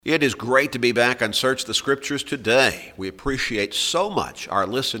It is great to be back on Search the Scriptures today. We appreciate so much our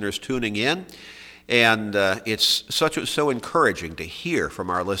listeners tuning in, and it's so encouraging to hear from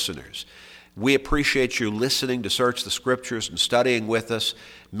our listeners. We appreciate you listening to Search the Scriptures and studying with us,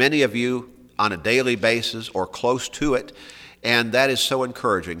 many of you on a daily basis or close to it, and that is so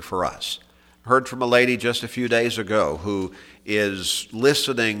encouraging for us. Heard from a lady just a few days ago who is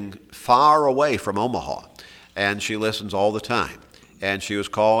listening far away from Omaha, and she listens all the time. And she was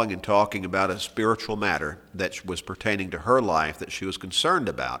calling and talking about a spiritual matter that was pertaining to her life that she was concerned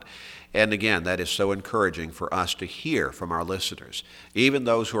about. And again, that is so encouraging for us to hear from our listeners, even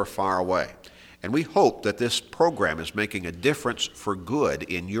those who are far away. And we hope that this program is making a difference for good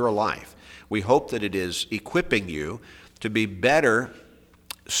in your life. We hope that it is equipping you to be better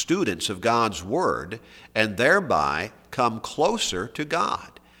students of God's Word and thereby come closer to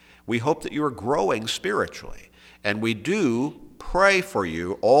God. We hope that you are growing spiritually. And we do pray for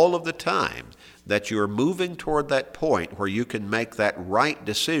you all of the time that you are moving toward that point where you can make that right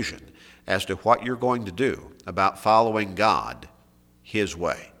decision as to what you're going to do about following God His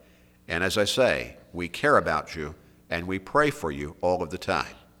way. And as I say, we care about you and we pray for you all of the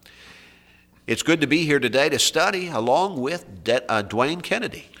time. It's good to be here today to study along with Dwayne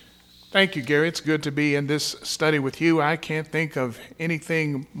Kennedy. Thank you, Gary. It's good to be in this study with you. I can't think of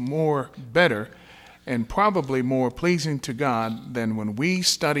anything more better and probably more pleasing to God than when we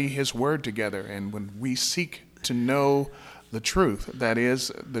study His Word together and when we seek to know the truth, that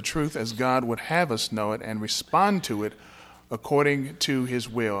is, the truth as God would have us know it and respond to it according to His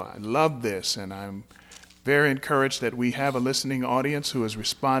will. I love this, and I'm very encouraged that we have a listening audience who is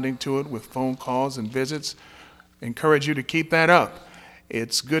responding to it with phone calls and visits. Encourage you to keep that up.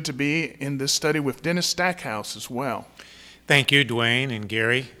 It's good to be in this study with Dennis Stackhouse as well. Thank you, Dwayne and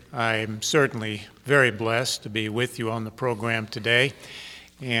Gary. I'm certainly very blessed to be with you on the program today,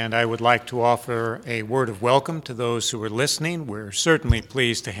 and I would like to offer a word of welcome to those who are listening. We're certainly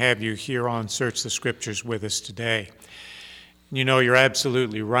pleased to have you here on Search the Scriptures with us today. You know, you're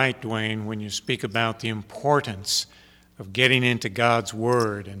absolutely right, Dwayne, when you speak about the importance of getting into God's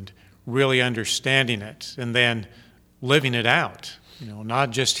Word and really understanding it and then living it out,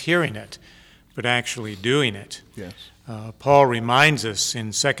 not just hearing it, but actually doing it. Yes. Paul reminds us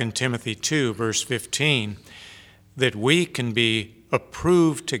in 2 Timothy 2, verse 15, that we can be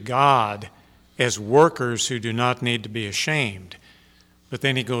approved to God as workers who do not need to be ashamed. But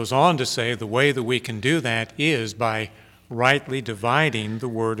then he goes on to say the way that we can do that is by rightly dividing the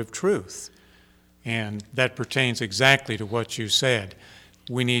word of truth. And that pertains exactly to what you said.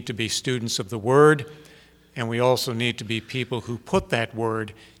 We need to be students of the Word, and we also need to be people who put that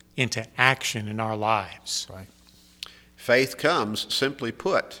Word into action in our lives. Right. Faith comes, simply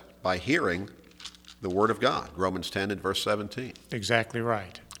put, by hearing the Word of God, Romans 10 and verse 17. Exactly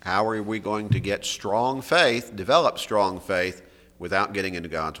right. How are we going to get strong faith, develop strong faith, without getting into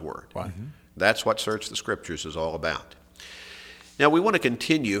God's Word? Right. Mm-hmm. That's what Search the Scriptures is all about. Now, we want to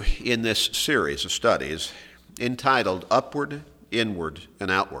continue in this series of studies entitled Upward, Inward,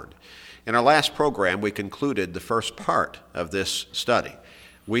 and Outward. In our last program, we concluded the first part of this study.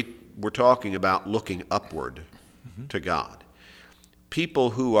 We were talking about looking upward to God.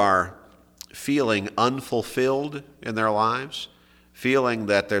 People who are feeling unfulfilled in their lives, feeling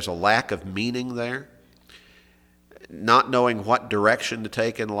that there's a lack of meaning there, not knowing what direction to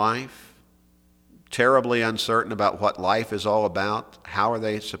take in life, terribly uncertain about what life is all about, how are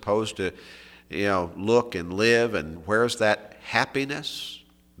they supposed to, look and live, and where's that happiness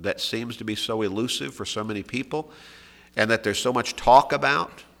that seems to be so elusive for so many people, and that there's so much talk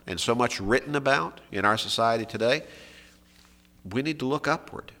about and so much written about in our society today. We need to look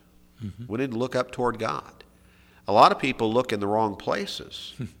upward. Mm-hmm. We need to look up toward God. A lot of people look in the wrong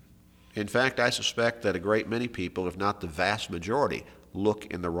places. In fact, I suspect that a great many people, if not the vast majority, look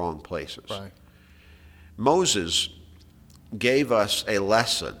in the wrong places. Right. Moses gave us a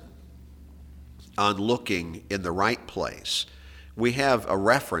lesson on looking in the right place. We have a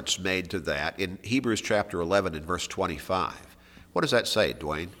reference made to that in Hebrews chapter 11 and verse 25. What does that say,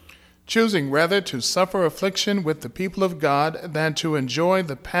 Dwayne? Choosing rather to suffer affliction with the people of God than to enjoy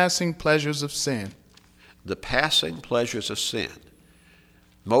the passing pleasures of sin. The passing pleasures of sin.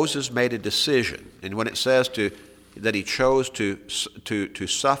 Moses made a decision, and when it says that he chose to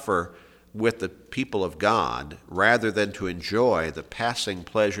suffer with the people of God rather than to enjoy the passing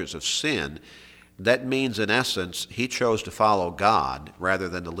pleasures of sin, that means in essence he chose to follow God rather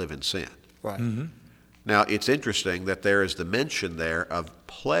than to live in sin. Right. Mm-hmm. Now, it's interesting that there is the mention there of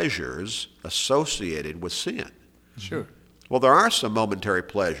pleasures associated with sin. Sure. Well, there are some momentary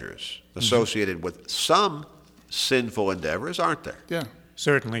pleasures associated with some sinful endeavors, aren't there? Yeah.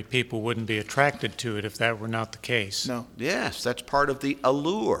 Certainly people wouldn't be attracted to it if that were not the case. No. Yes, that's part of the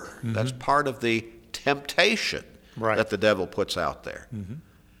allure. That's part of the temptation Right. that the devil puts out there.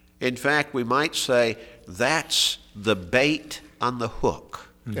 In fact, we might say that's the bait on the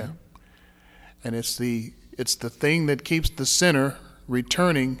hook. Yeah. And it's the thing that keeps the sinner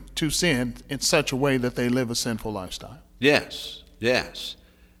returning to sin in such a way that they live a sinful lifestyle. Yes, yes.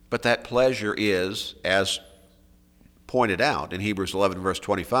 But that pleasure is, as pointed out in Hebrews 11, verse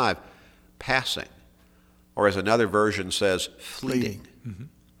 25, passing. Or as another version says, fleeting.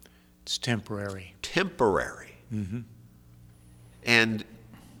 It's temporary. Temporary. And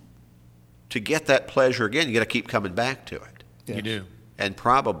to get that pleasure again, you got to keep coming back to it. Yes. You do. And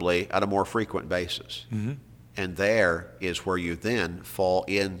probably on a more frequent basis. And there is where you then fall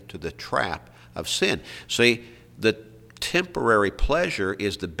into the trap of sin. See, the temporary pleasure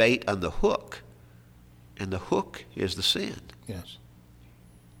is the bait on the hook, and the hook is the sin. Yes.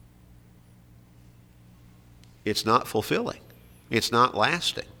 It's not fulfilling. It's not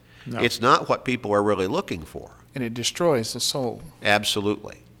lasting. No. It's not what people are really looking for. And it destroys the soul.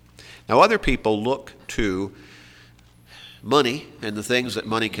 Absolutely. Now, other people look to money and the things that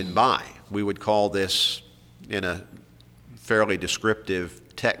money can buy. We would call this, in a fairly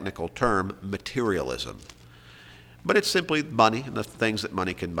descriptive technical term, materialism. But it's simply money and the things that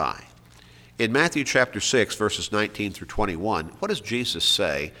money can buy. In Matthew chapter 6, verses 19 through 21, what does Jesus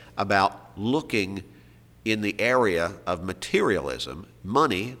say about looking in the area of materialism,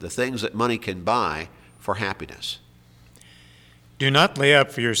 money, the things that money can buy, for happiness? Do not lay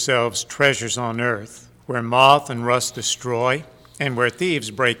up for yourselves treasures on earth, where moth and rust destroy, and where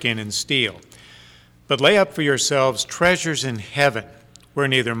thieves break in and steal. But lay up for yourselves treasures in heaven, where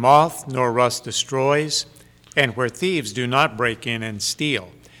neither moth nor rust destroys, and where thieves do not break in and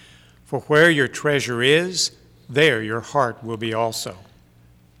steal. For where your treasure is, there your heart will be also.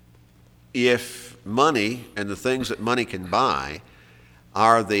 If money and the things that money can buy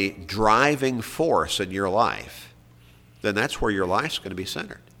are the driving force in your life, then that's where your life's going to be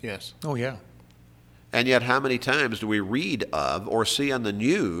centered. Yes. Oh, yeah. And yet, how many times do we read of or see on the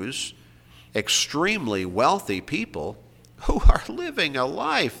news extremely wealthy people who are living a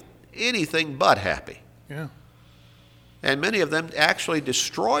life anything but happy? Yeah. And many of them actually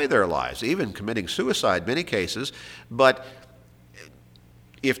destroy their lives, even committing suicide in many cases. But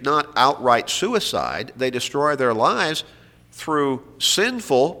if not outright suicide, they destroy their lives through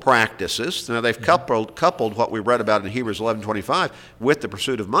sinful practices. Now, they've coupled what we read about in Hebrews 11:25 with the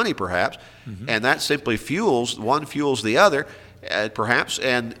pursuit of money, perhaps, and that simply fuels the other, perhaps,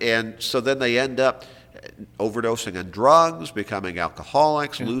 and so then they end up overdosing on drugs, becoming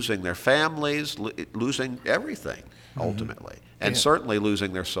alcoholics, losing their families, losing everything, ultimately, and certainly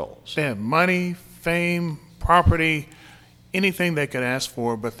losing their souls. They have money, fame, property, anything they could ask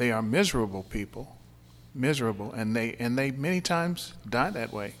for, but they are miserable people. Miserable, and they many times die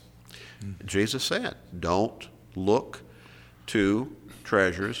that way. Jesus said, don't look to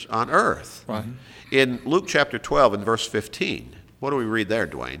treasures on earth. Right. In Luke chapter 12 and verse 15, what do we read there,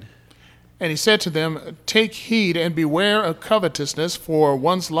 Dwayne? And he said to them, "Take heed and beware of covetousness, for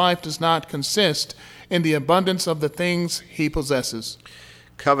one's life does not consist in the abundance of the things he possesses."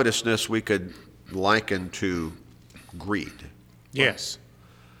 Covetousness we could liken to greed. Yes.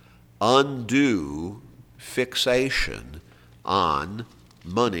 Undue fixation on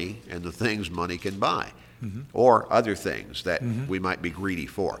money and the things money can buy, or other things that we might be greedy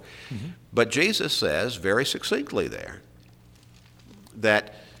for. But Jesus says very succinctly there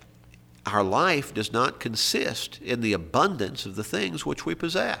that our life does not consist in the abundance of the things which we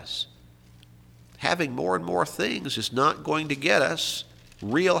possess. Having more and more things is not going to get us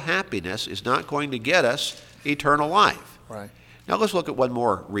real happiness, is not going to get us eternal life. Right. Now let's look at one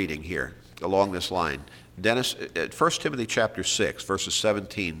more reading here along this line. Dennis, 1 Timothy chapter 6, verses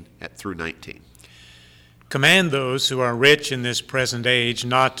 17 through 19. Command those who are rich in this present age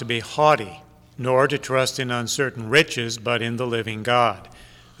not to be haughty, nor to trust in uncertain riches, but in the living God,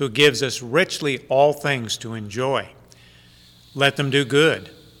 who gives us richly all things to enjoy. Let them do good,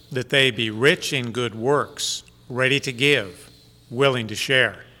 that they be rich in good works, ready to give, willing to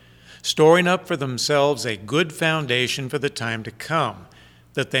share, storing up for themselves a good foundation for the time to come,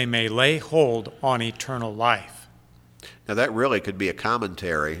 that they may lay hold on eternal life. Now that really could be a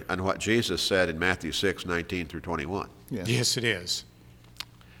commentary on what Jesus said in Matthew 6, 19 through 21. Yes, it is.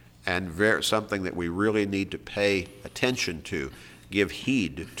 And something that we really need to pay attention to, give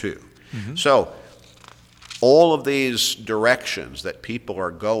heed to. So, all of these directions that people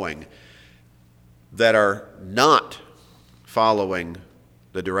are going that are not following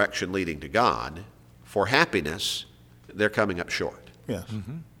the direction leading to God for happiness, they're coming up short. Yes.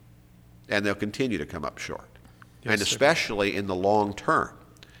 And they'll continue to come up short. Yes, And sir. especially in the long term.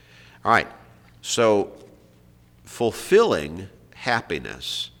 All right. So fulfilling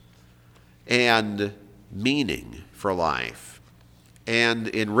happiness and meaning for life and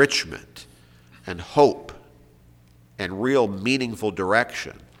enrichment and hope and real meaningful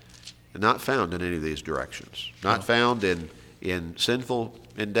direction are not found in any of these directions. Not found in sinful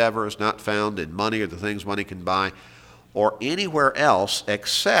endeavors, not found in money or the things money can buy, or anywhere else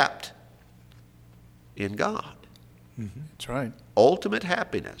except in God. That's right. Ultimate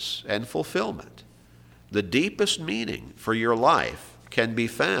happiness and fulfillment, the deepest meaning for your life can be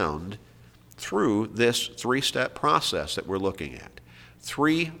found through this three-step process that we're looking at.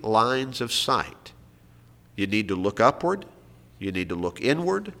 3 lines of sight. You need to look upward, you need to look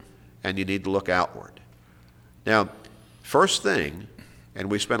inward, and you need to look outward. Now, first thing, and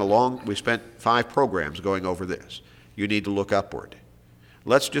we spent 5 programs going over this, you need to look upward.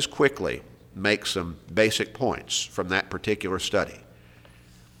 Let's just quickly make some basic points from that particular study.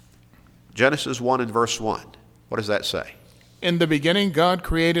 Genesis 1 and verse 1. What does that say? In the beginning, God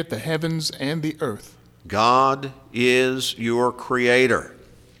created the heavens and the earth. God is your creator,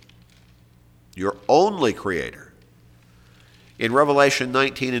 your only creator. In Revelation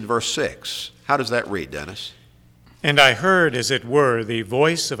 19 and verse 6, how does that read, Dennis? And I heard, as it were, the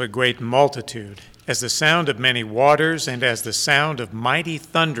voice of a great multitude, as the sound of many waters, and as the sound of mighty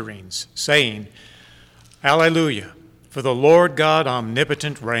thunderings, saying, Alleluia, for the Lord God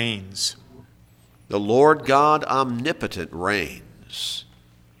omnipotent reigns. The Lord God omnipotent reigns,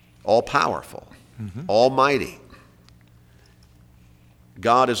 all-powerful, almighty.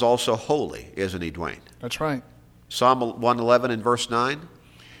 God is also holy, isn't he, Dwayne? That's right. Psalm 111 and verse 9.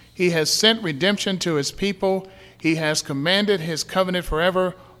 He has sent redemption to his people. He has commanded his covenant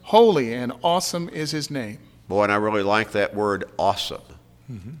forever. Holy and awesome is his name. Boy, and I really like that word, awesome.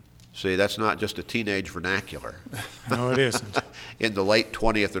 See, that's not just a teenage vernacular. No, it isn't. In the late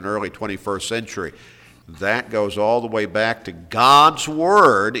 20th and early 21st century, that goes all the way back to God's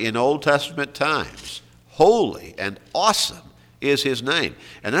Word in Old Testament times. Holy and awesome is his name.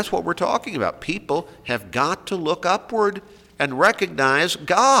 And that's what we're talking about. People have got to look upward and recognize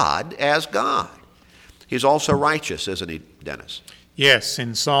God as God. He's also righteous, isn't he, Dennis? Yes,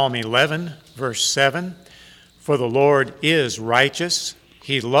 in Psalm 11, verse 7, for the Lord is righteous.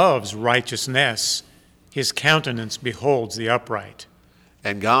 He loves righteousness. His countenance beholds the upright.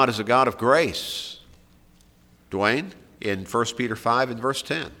 And God is a God of grace. Dwayne, in 1 Peter 5 and verse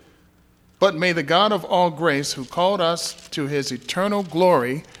 10. But may the God of all grace, who called us to his eternal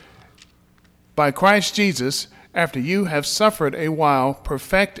glory by Christ Jesus, after you have suffered a while,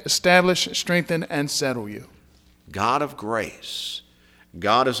 perfect, establish, strengthen, and settle you. God of grace.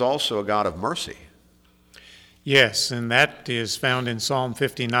 God is also a God of mercy. Yes, and that is found in Psalm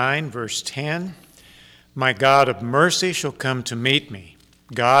 59, verse 10. My God of mercy shall come to meet me.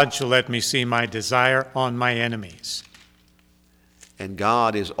 God shall let me see my desire on my enemies. And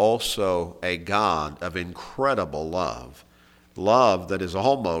God is also a God of incredible love. Love that is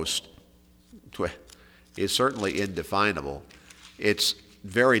almost, is certainly indefinable. It's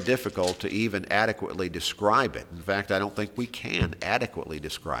very difficult to even adequately describe it. In fact, I don't think we can adequately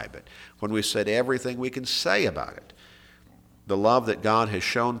describe it. When we said everything we can say about it, the love that God has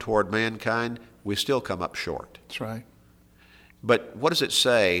shown toward mankind, we still come up short. That's right. But what does it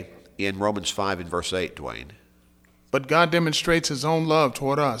say in Romans 5 and verse 8, Dwayne? But God demonstrates his own love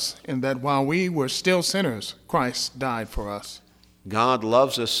toward us, in that while we were still sinners, Christ died for us. God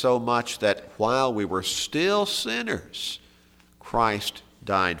loves us so much that while we were still sinners, Christ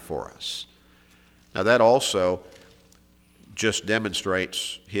died for us. Now that also just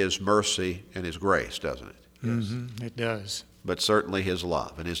demonstrates his mercy and his grace, doesn't it? Yes. It does. But certainly his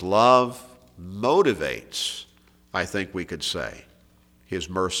love. And his love motivates, I think we could say, his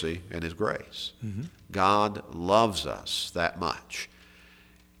mercy and his grace. God loves us that much.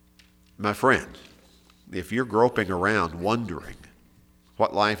 My friend, if you're groping around wondering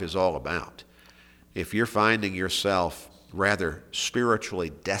what life is all about, if you're finding yourself rather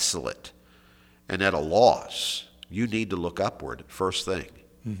spiritually desolate and at a loss, you need to look upward first thing.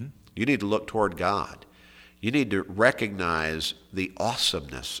 You need to look toward God. You need to recognize the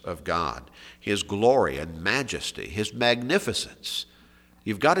awesomeness of God, his glory and majesty, his magnificence.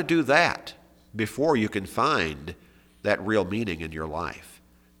 You've got to do that before you can find that real meaning in your life.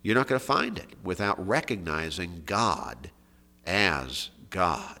 You're not going to find it without recognizing God as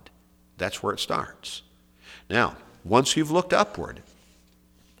God. That's where it starts. Now, once you've looked upward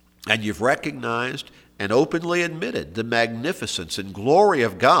and you've recognized and openly admitted the magnificence and glory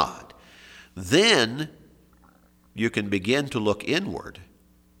of God, then you can begin to look inward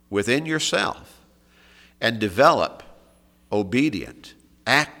within yourself and develop obedient,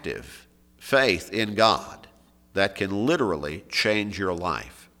 active faith in God that can literally change your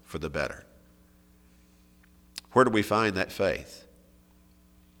life for the better. Where do we find that faith?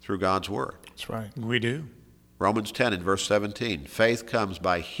 Through God's Word. That's right. We do. Romans 10 and verse 17. Faith comes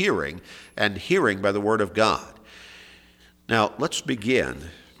by hearing, and hearing by the Word of God. Now, let's begin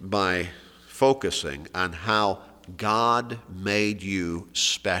by focusing on how God made you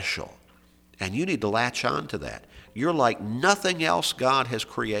special. And you need to latch on to that. You're like nothing else God has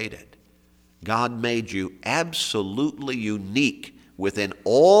created. God made you absolutely unique within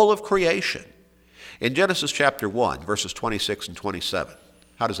all of creation. In Genesis chapter 1, verses 26 and 27,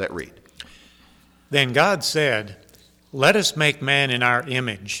 how does that read? Then God said, "Let us make man in our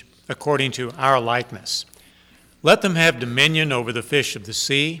image, according to our likeness. Let them have dominion over the fish of the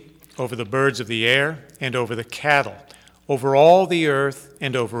sea, over the birds of the air, and over the cattle, over all the earth,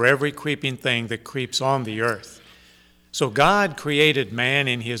 and over every creeping thing that creeps on the earth." So God created man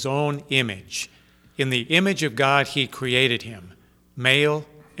in his own image. In the image of God he created him. Male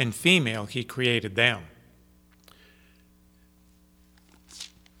and female he created them.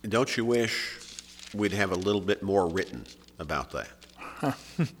 Don't you wish we'd have a little bit more written about that?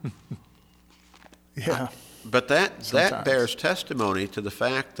 Yeah. But that Sometimes. bears testimony to the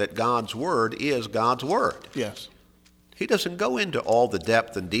fact that God's Word is God's Word. Yes. He doesn't go into all the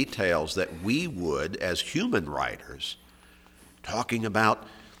depth and details that we would as human writers, talking about,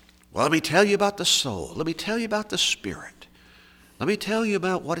 well, let me tell you about the soul. Let me tell you about the spirit. Let me tell you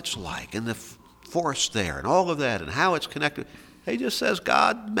about what it's like in the forest there and all of that and how it's connected. He just says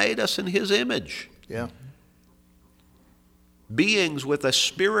God made us in His image. Yeah. Beings with a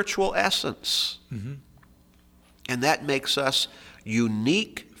spiritual essence. Mm-hmm. And that makes us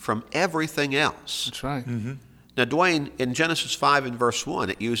unique from everything else. That's right. Mm-hmm. Now, Dwayne, in Genesis 5 and verse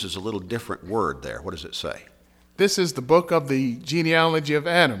 1, it uses a little different word there. What does it say? This is the book of the genealogy of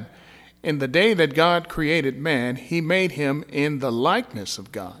Adam. In the day that God created man, he made him in the likeness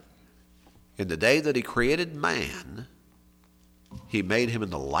of God. In the day that He created man, He made him in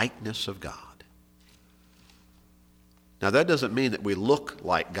the likeness of God. Now, that doesn't mean that we look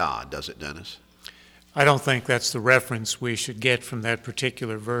like God, does it, Dennis? I don't think that's the reference we should get from that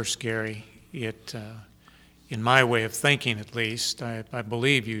particular verse, Gary. It, in my way of thinking at least, I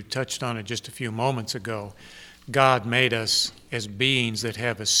believe you touched on it just a few moments ago. God made us as beings that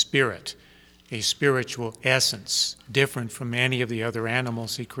have a spirit, a spiritual essence, different from any of the other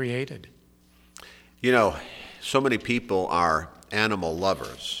animals He created. You know, so many people are animal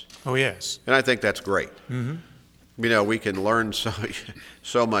lovers, Oh, yes. and I think that's great. Mm-hmm. You know, we can learn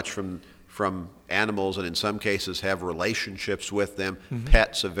so much from animals, and in some cases have relationships with them,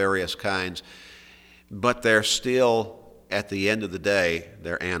 pets of various kinds, but they're still, at the end of the day,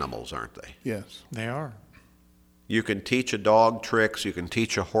 they're animals, aren't they? Yes. They are. You can teach a dog tricks, you can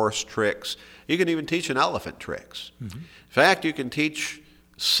teach a horse tricks, you can even teach an elephant tricks. Mm-hmm. In fact, you can teach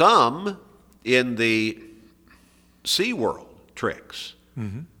some in the SeaWorld tricks,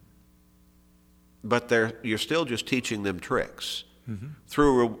 Mm-hmm. but you're still just teaching them tricks. Mm-hmm.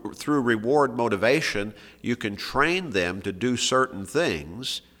 Through reward motivation, you can train them to do certain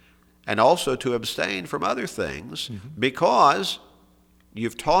things and also to abstain from other things because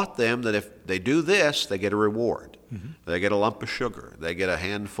you've taught them that if they do this, they get a reward. They get a lump of sugar. They get a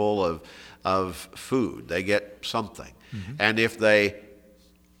handful of food. They get something. And if they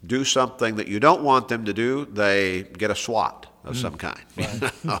do something that you don't want them to do, they get a swat of some kind.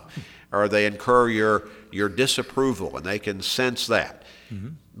 Right. Or they incur your disapproval, and they can sense that.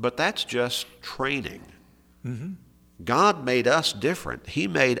 But that's just training. God made us different. He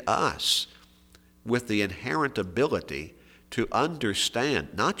made us with the inherent ability to understand,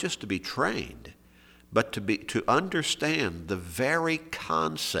 not just to be trained, but to understand the very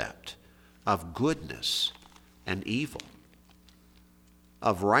concept of goodness and evil,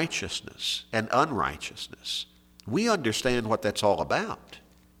 of righteousness and unrighteousness. We understand what that's all about.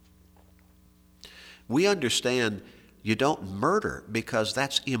 We understand you don't murder because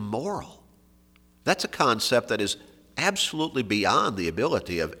that's immoral. That's a concept that is absolutely beyond the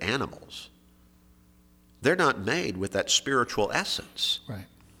ability of animals. They're not made with that spiritual essence. Right.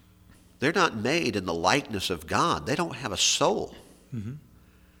 They're not made in the likeness of God. They don't have a soul.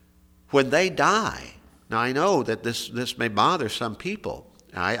 When they die, now I know that this may bother some people.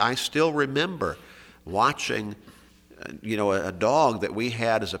 I still remember watching a dog that we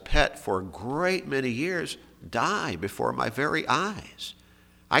had as a pet for a great many years die before my very eyes.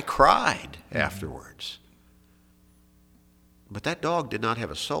 I cried afterwards. But that dog did not have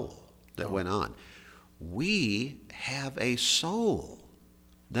a soul that went on. we have a soul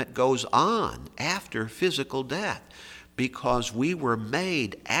that goes on after physical death because we were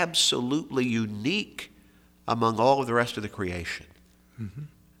made absolutely unique among all of the rest of the creation. Mm-hmm.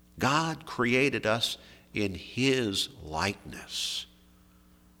 God created us in His likeness.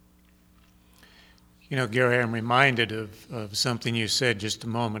 You know, Gary, I'm reminded of something you said just a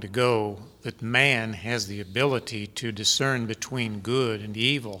moment ago, that man has the ability to discern between good and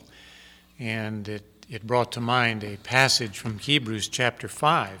evil. And it brought to mind a passage from Hebrews chapter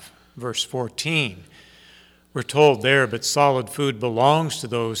 5, verse 14. We're told there, but solid food belongs to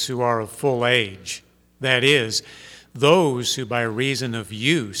those who are of full age. That is, those who by reason of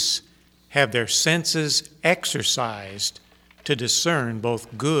use have their senses exercised to discern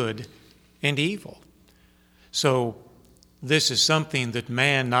both good and evil. So this is something that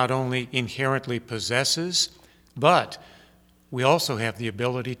man not only inherently possesses, but we also have the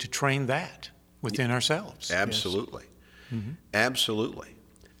ability to train that within ourselves. Absolutely. Yes. Mm-hmm. Absolutely.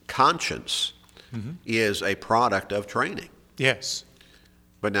 Conscience is a product of training. Yes.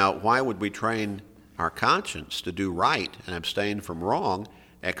 But now, why would we train our conscience to do right and abstain from wrong,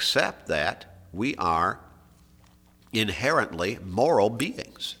 except that we are inherently moral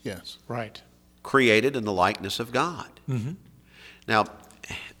beings? Yes. Right. Created in the likeness of God. Mm-hmm. Now,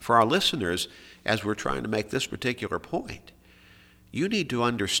 for our listeners, as we're trying to make this particular point, you need to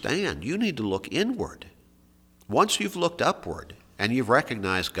understand, you need to look inward. Once you've looked upward and you've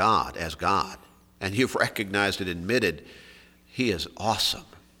recognized God as God, and you've recognized and admitted He is awesome,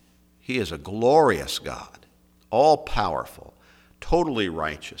 He is a glorious God, all-powerful, totally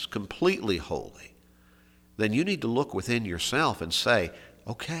righteous, completely holy, then you need to look within yourself and say,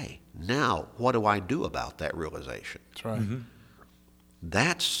 okay, now what do I do about that realization? That's right. Mm-hmm.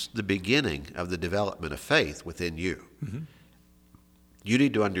 That's the beginning of the development of faith within you. Mm-hmm. You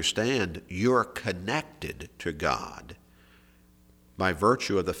need to understand you're connected to God by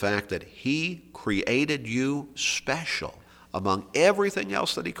virtue of the fact that He created you special among everything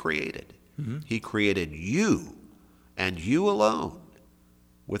else that He created. Mm-hmm. He created you and you alone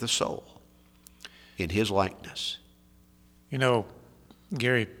with a soul in His likeness. You know,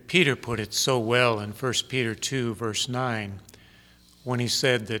 Gary, Peter put it so well in 1 Peter 2, verse 9, when he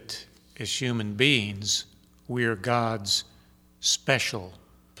said that as human beings, we are God's special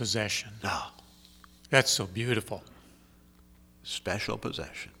possession. Oh, That's so beautiful. special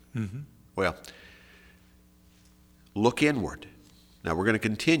possession. Mm-hmm. Well, look inward. Now, we're going to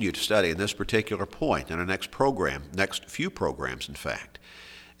continue to study in this particular point in our next program, next few programs, in fact,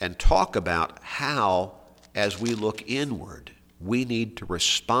 and talk about how, as we look inward, we need to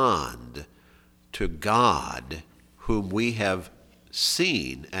respond to God, whom we have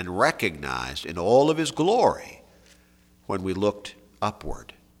seen and recognized in all of His glory when we looked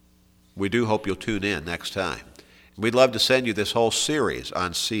upward. We do hope you'll tune in next time. We'd love to send you this whole series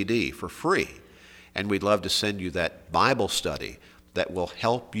on CD for free, and we'd love to send you that Bible study that will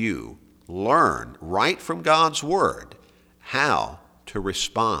help you learn right from God's Word how to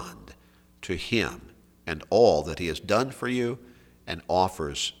respond to Him and all that He has done for you and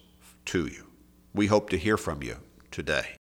offers to you. We hope to hear from you today.